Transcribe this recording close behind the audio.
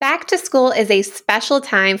to school is a special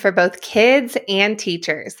time for both kids and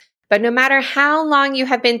teachers. But no matter how long you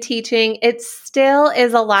have been teaching, it still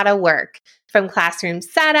is a lot of work. From classroom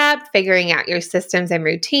setup, figuring out your systems and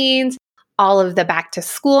routines, all of the back to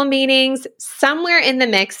school meetings, somewhere in the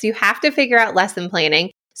mix, you have to figure out lesson planning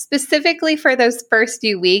specifically for those first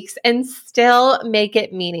few weeks and still make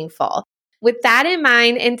it meaningful. With that in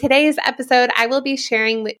mind, in today's episode, I will be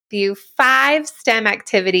sharing with you 5 STEM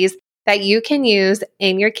activities that you can use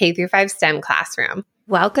in your K-5 STEM classroom.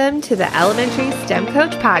 Welcome to the Elementary STEM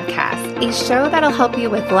Coach Podcast, a show that'll help you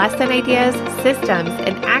with lesson ideas, systems,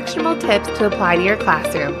 and actionable tips to apply to your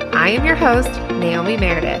classroom. I am your host, Naomi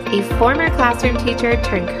Meredith, a former classroom teacher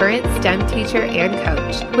turned current STEM teacher and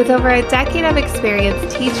coach. With over a decade of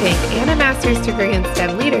experience teaching and a master's degree in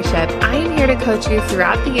STEM leadership, I am here to coach you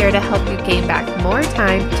throughout the year to help you gain back more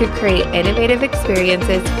time to create innovative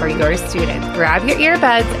experiences for your students. Grab your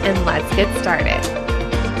earbuds and let's get started.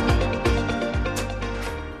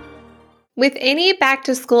 With any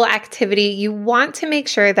back-to-school activity, you want to make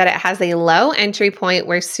sure that it has a low entry point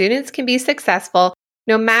where students can be successful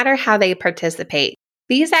no matter how they participate.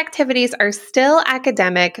 These activities are still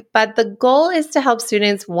academic, but the goal is to help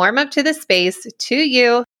students warm up to the space, to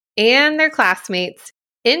you, and their classmates.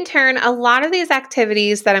 In turn, a lot of these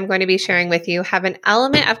activities that I'm going to be sharing with you have an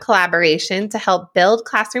element of collaboration to help build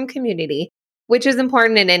classroom community, which is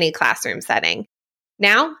important in any classroom setting.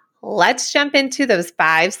 Now, let's jump into those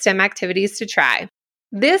 5 STEM activities to try.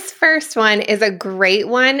 This first one is a great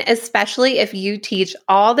one, especially if you teach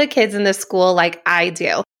all the kids in the school like I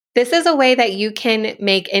do. This is a way that you can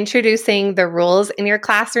make introducing the rules in your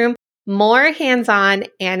classroom more hands-on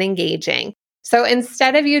and engaging. So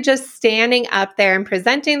instead of you just standing up there and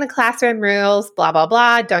presenting the classroom rules, blah, blah,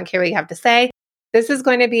 blah, don't care what you have to say, this is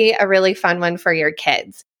going to be a really fun one for your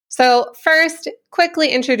kids. So first, quickly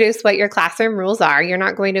introduce what your classroom rules are. You're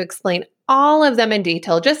not going to explain all of them in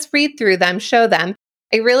detail. Just read through them, show them.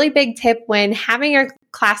 A really big tip when having your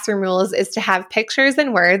classroom rules is to have pictures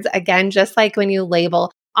and words. Again, just like when you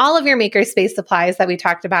label all of your makerspace supplies that we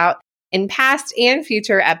talked about in past and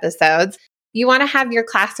future episodes, you want to have your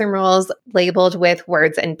classroom rules labeled with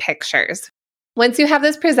words and pictures. Once you have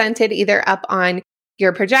this presented either up on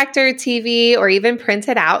your projector, TV, or even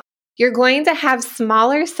printed out, you're going to have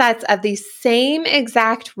smaller sets of these same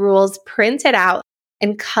exact rules printed out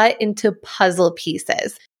and cut into puzzle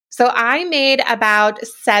pieces. So I made about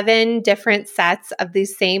 7 different sets of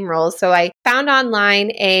these same rules. So I found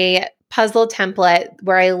online a puzzle template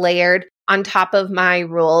where I layered on top of my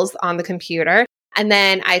rules on the computer, and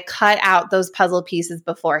then I cut out those puzzle pieces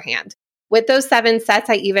beforehand. With those 7 sets,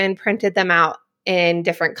 I even printed them out in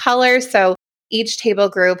different colors. So each table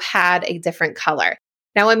group had a different color.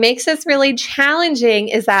 Now, what makes this really challenging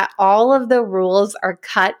is that all of the rules are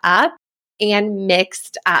cut up and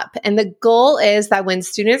mixed up. And the goal is that when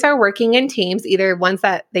students are working in teams, either ones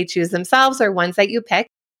that they choose themselves or ones that you pick,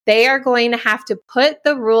 they are going to have to put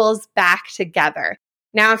the rules back together.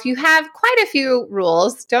 Now, if you have quite a few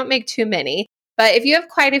rules, don't make too many. But if you have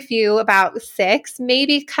quite a few, about 6,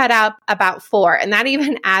 maybe cut out about 4. And that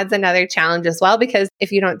even adds another challenge as well, because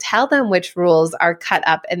if you don't tell them which rules are cut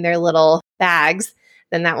up in their little bags,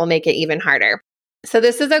 then that will make it even harder. So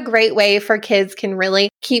this is a great way for kids can really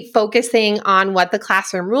keep focusing on what the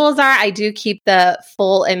classroom rules are. I do keep the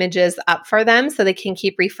full images up for them so they can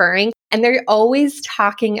keep referring. And they're always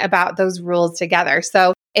talking about those rules together.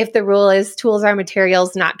 So if the rule is tools are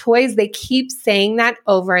materials, not toys, they keep saying that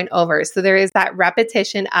over and over. So there is that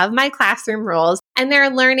repetition of my classroom rules, and they're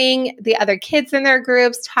learning the other kids in their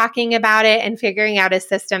groups, talking about it and figuring out a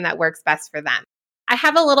system that works best for them. I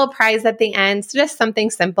have a little prize at the end, so just something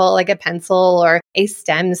simple like a pencil or a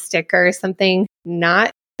STEM sticker, something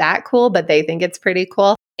not that cool, but they think it's pretty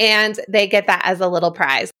cool. And they get that as a little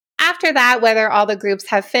prize. After that, whether all the groups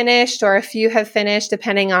have finished or a few have finished,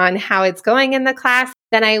 depending on how it's going in the class,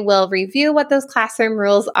 then I will review what those classroom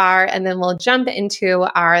rules are, and then we'll jump into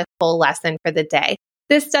our full lesson for the day.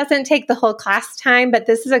 This doesn't take the whole class time, but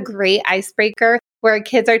this is a great icebreaker where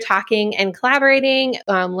kids are talking and collaborating,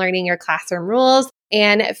 learning your classroom rules,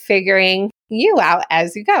 and figuring you out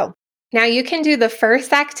as you go. Now you can do the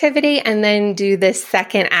first activity and then do the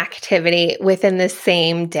second activity within the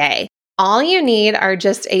same day. All you need are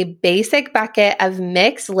just a basic bucket of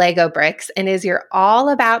mixed Lego bricks and is your All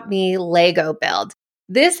About Me Lego build.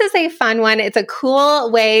 This is a fun one. It's a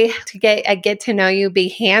cool way to get to know you, be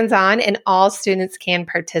hands-on, and all students can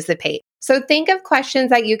participate. So think of questions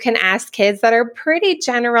that you can ask kids that are pretty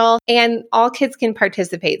general and all kids can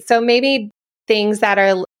participate. So maybe things that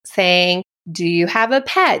are saying, do you have a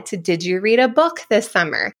pet? Did you read a book this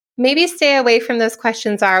summer? Maybe stay away from those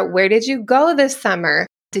questions are, where did you go this summer?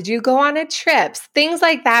 Did you go on a trip? Things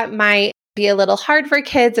like that might be a little hard for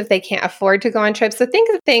kids if they can't afford to go on trips. So think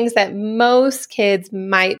of things that most kids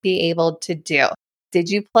might be able to do. Did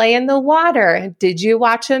you play in the water? Did you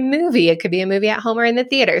watch a movie? It could be a movie at home or in the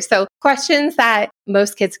theater. So questions that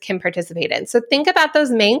most kids can participate in. So think about those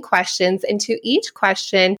main questions, and to each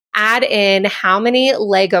question, add in how many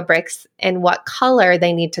Lego bricks and what color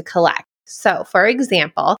they need to collect. So for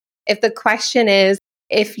example, if the question is,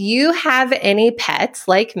 if you have any pets,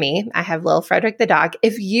 like me, I have little Frederick the dog.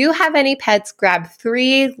 If you have any pets, grab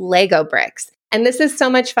 3 Lego bricks. And this is so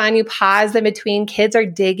much fun. You pause in between. Kids are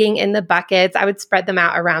digging in the buckets. I would spread them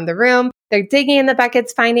out around the room. They're digging in the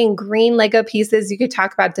buckets, finding green Lego pieces. You could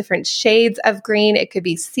talk about different shades of green. It could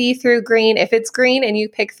be see-through green. If it's green and you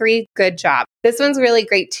pick 3, good job. This one's really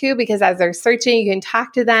great too, because as they're searching, you can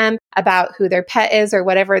talk to them about who their pet is or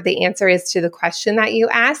whatever the answer is to the question that you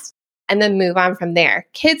asked, and then move on from there.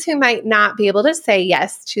 Kids who might not be able to say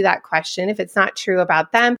yes to that question, if it's not true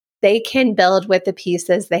about them, they can build with the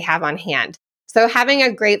pieces they have on hand. So having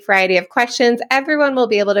a great variety of questions, everyone will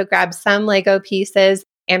be able to grab some Lego pieces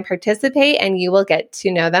and participate, and you will get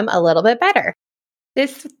to know them a little bit better.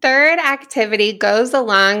 This third activity goes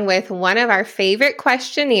along with one of our favorite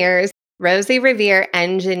questionnaires, Rosie Revere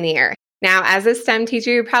Engineer. Now, as a STEM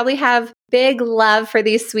teacher, you probably have big love for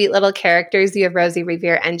these sweet little characters. You have Rosie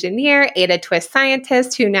Revere Engineer, Ada Twist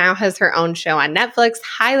Scientist, who now has her own show on Netflix.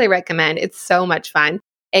 Highly recommend. It's so much fun.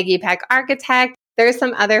 Iggy Peck Architect. There's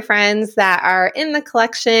some other friends that are in the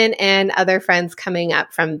collection and other friends coming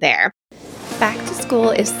up from there. Back to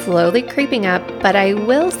school is slowly creeping up, but I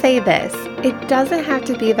will say this, it doesn't have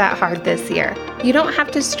to be that hard this year. You don't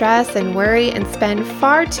have to stress and worry and spend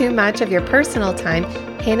far too much of your personal time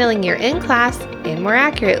handling your in-class and, more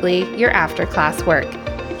accurately, your after-class work.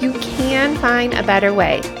 You can find a better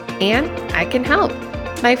way, and I can help.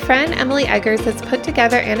 My friend Emily Eggers has put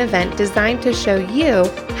together an event designed to show you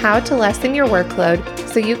how to lessen your workload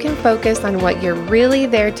so you can focus on what you're really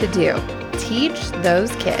there to do, teach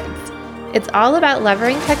those kids. It's all about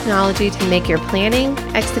leveraging technology to make your planning,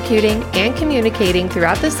 executing, and communicating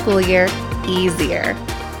throughout the school year easier.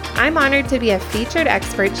 I'm honored to be a featured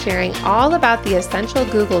expert sharing all about the essential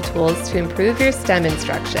Google tools to improve your STEM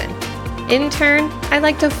instruction. In turn, I'd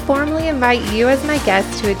like to formally invite you as my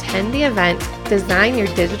guest to attend the event Design Your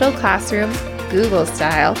Digital Classroom, Google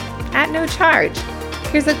Style, at no charge.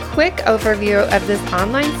 Here's a quick overview of this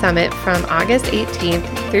online summit from August 18th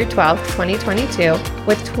through 12th, 2022,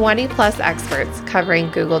 with 20 plus experts covering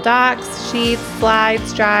Google Docs, Sheets,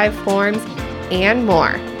 Slides, Drive, Forms, and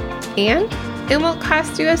more. And it won't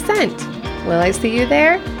cost you a cent. Will I see you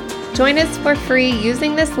there? Join us for free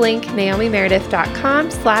using this link,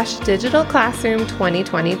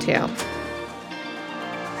 naomimeredith.com/digitalclassroom2022.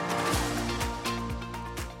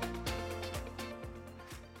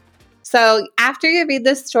 So after you read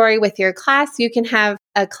this story with your class, you can have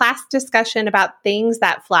a class discussion about things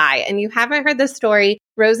that fly. And you haven't heard the story,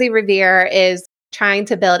 Rosie Revere is trying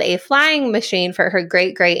to build a flying machine for her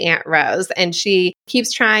great-great-aunt Rose. And she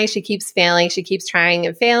keeps trying, she keeps failing, she keeps trying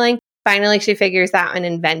and failing. Finally, she figures out an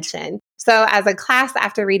invention. So as a class,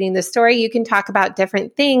 after reading the story, you can talk about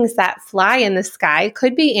different things that fly in the sky. It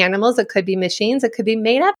could be animals, it could be machines, it could be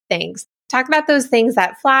made up things. Talk about those things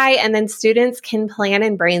that fly, and then students can plan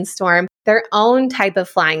and brainstorm their own type of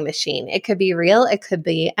flying machine. It could be real, it could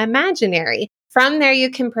be imaginary. From there, you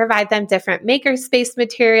can provide them different makerspace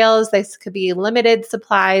materials. This could be limited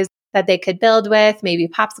supplies that they could build with, maybe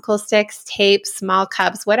popsicle sticks, tape, small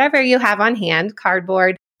cups, whatever you have on hand,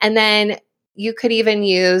 cardboard. And then you could even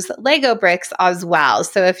use Lego bricks as well.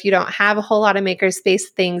 So if you don't have a whole lot of makerspace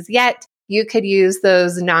things yet, you could use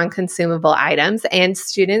those non-consumable items and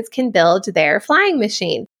students can build their flying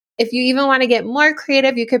machine. If you even want to get more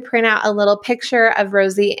creative, you could print out a little picture of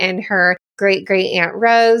Rosie and her great-great-aunt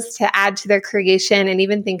Rose to add to their creation, and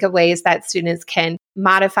even think of ways that students can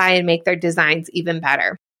modify and make their designs even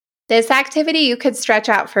better. This activity you could stretch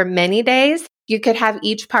out for many days. You could have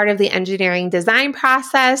each part of the engineering design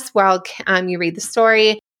process while you read the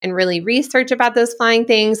story and really research about those flying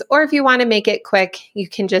things. Or if you want to make it quick, you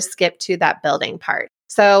can just skip to that building part.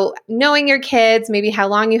 So knowing your kids, maybe how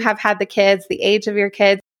long you have had the kids, the age of your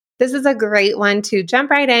kids, this is a great one to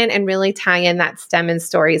jump right in and really tie in that STEM and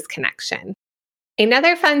Stories connection.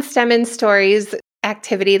 Another fun STEM and Stories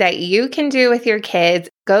activity that you can do with your kids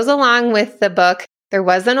goes along with the book There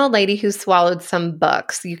Was an Old Lady Who Swallowed Some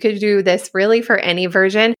Books. You could do this really for any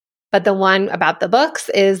version, but the one about the books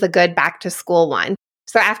is the good back to school one.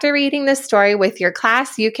 So after reading this story with your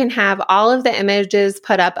class, you can have all of the images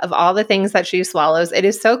put up of all the things that she swallows. It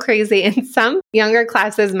is so crazy. And some younger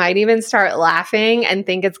classes might even start laughing and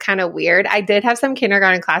think it's kind of weird. I did have some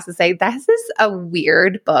kindergarten classes say, this is a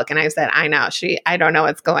weird book. And I said, I know, I don't know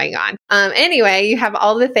what's going on. Anyway, you have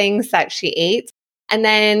all the things that she ate. And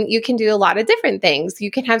then you can do a lot of different things.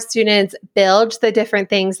 You can have students build the different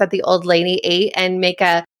things that the old lady ate and make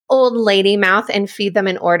a old lady mouth and feed them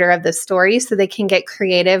in order of the story so they can get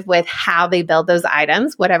creative with how they build those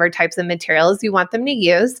items, whatever types of materials you want them to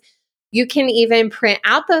use. You can even print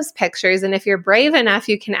out those pictures. And if you're brave enough,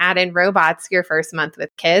 you can add in robots your first month with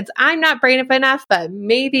kids. I'm not brave enough, but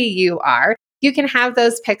maybe you are. You can have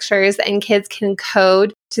those pictures and kids can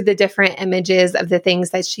code to the different images of the things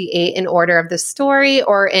that she ate in order of the story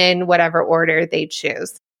or in whatever order they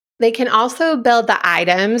choose. They can also build the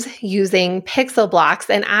items using pixel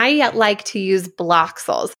blocks, and I like to use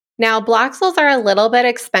Bloxels. Now, Bloxels are a little bit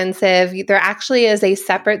expensive. There actually is a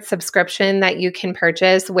separate subscription that you can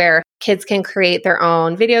purchase where kids can create their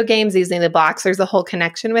own video games using the blocks. There's a whole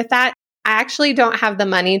connection with that. I actually don't have the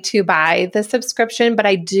money to buy the subscription, but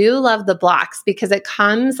I do love the blocks because it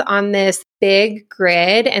comes on this big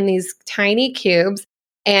grid and these tiny cubes.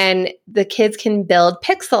 And the kids can build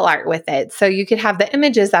pixel art with it. So you could have the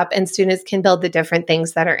images up and students can build the different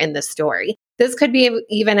things that are in the story. This could be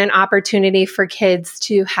even an opportunity for kids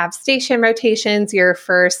to have station rotations your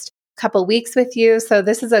first couple weeks with you. So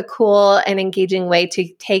this is a cool and engaging way to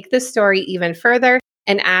take the story even further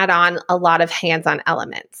and add on a lot of hands-on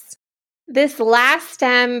elements. This last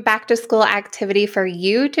STEM back to school activity for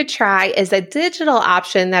you to try is a digital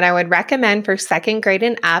option that I would recommend for second grade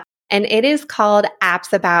and up. And it is called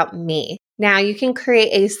Apps About Me. Now, you can create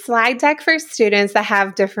a slide deck for students that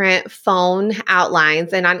have different phone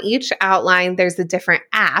outlines. And on each outline, there's a different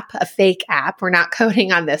app, a fake app. We're not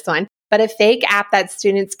coding on this one, but a fake app that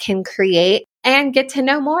students can create and get to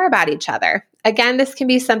know more about each other. Again, this can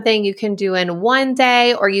be something you can do in one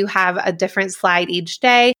day, or you have a different slide each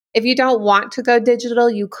day. If you don't want to go digital,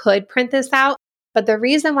 you could print this out. But the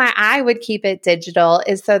reason why I would keep it digital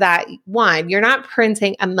is so that, one, you're not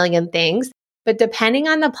printing a million things, but depending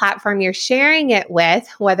on the platform you're sharing it with,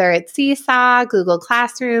 whether it's Seesaw, Google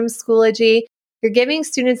Classroom, Schoology, you're giving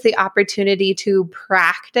students the opportunity to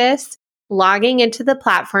practice logging into the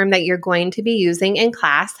platform that you're going to be using in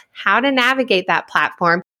class, how to navigate that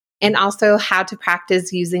platform, and also how to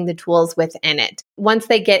practice using the tools within it. Once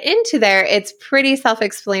they get into there, it's pretty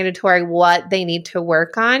self-explanatory what they need to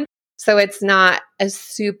work on. So it's not a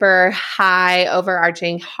super high,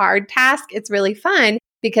 overarching, hard task. It's really fun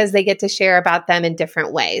because they get to share about them in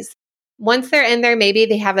different ways. Once they're in there, maybe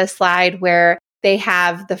they have a slide where they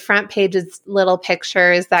have the front page's little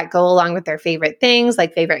pictures that go along with their favorite things,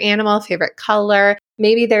 like favorite animal, favorite color.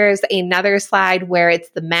 Maybe there's another slide where it's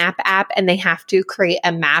the map app and they have to create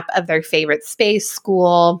a map of their favorite space,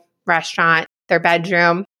 school, restaurant, their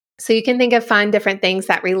bedroom. So you can think of fun, different things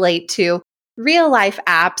that relate to real life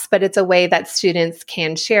apps, but it's a way that students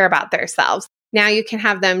can share about themselves. Now you can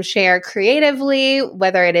have them share creatively,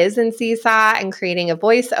 whether it is in Seesaw and creating a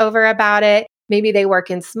voiceover about it. Maybe they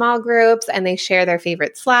work in small groups and they share their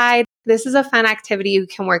favorite slide. This is a fun activity you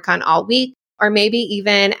can work on all week, or maybe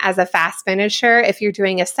even as a fast finisher, if you're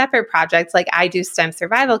doing a separate project, like I do STEM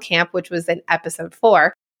Survival Camp, which was in episode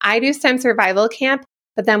 4. I do STEM Survival Camp,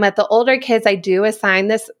 but then with the older kids, I do assign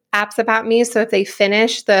this Apps About Me. So if they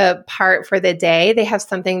finish the part for the day, they have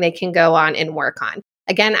something they can go on and work on.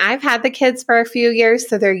 Again, I've had the kids for a few years,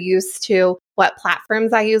 so they're used to what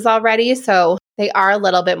platforms I use already. So they are a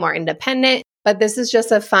little bit more independent, but this is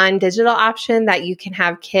just a fun digital option that you can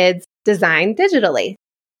have kids design digitally.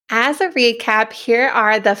 As a recap, here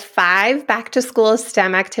are the 5 back to school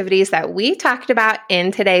STEM activities that we talked about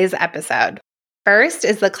in today's episode. First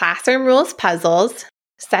is the classroom rules puzzles.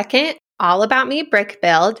 Second, All About Me brick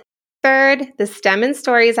build. Third, the STEM and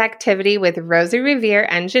Stories activity with Rosie Revere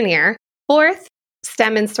Engineer. Fourth,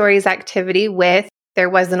 STEM and Stories activity with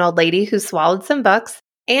There Was an Old Lady Who Swallowed Some Books.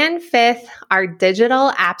 And fifth, our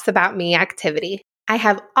digital Apps About Me activity. I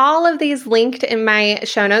have all of these linked in my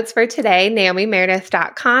show notes for today,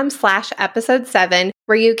 naomimeredith.com/episode 7,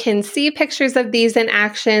 where you can see pictures of these in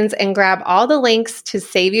actions and grab all the links to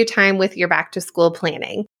save you time with your back to school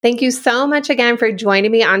planning. Thank you so much again for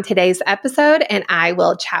joining me on today's episode, and I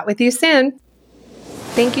will chat with you soon.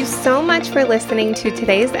 Thank you so much for listening to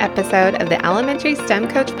today's episode of the Elementary STEM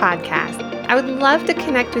Coach Podcast. I would love to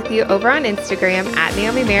connect with you over on Instagram at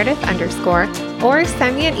NaomiMeredith_ or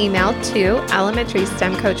send me an email to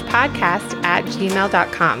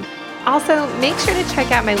elementarystemcoachpodcast@gmail.com. Also, make sure to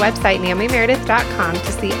check out my website, naomimeredith.com,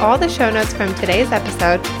 to see all the show notes from today's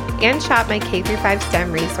episode and shop my K-5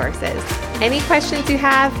 STEM resources. Any questions you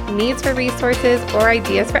have, needs for resources, or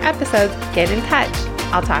ideas for episodes, get in touch.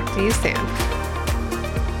 I'll talk to you soon.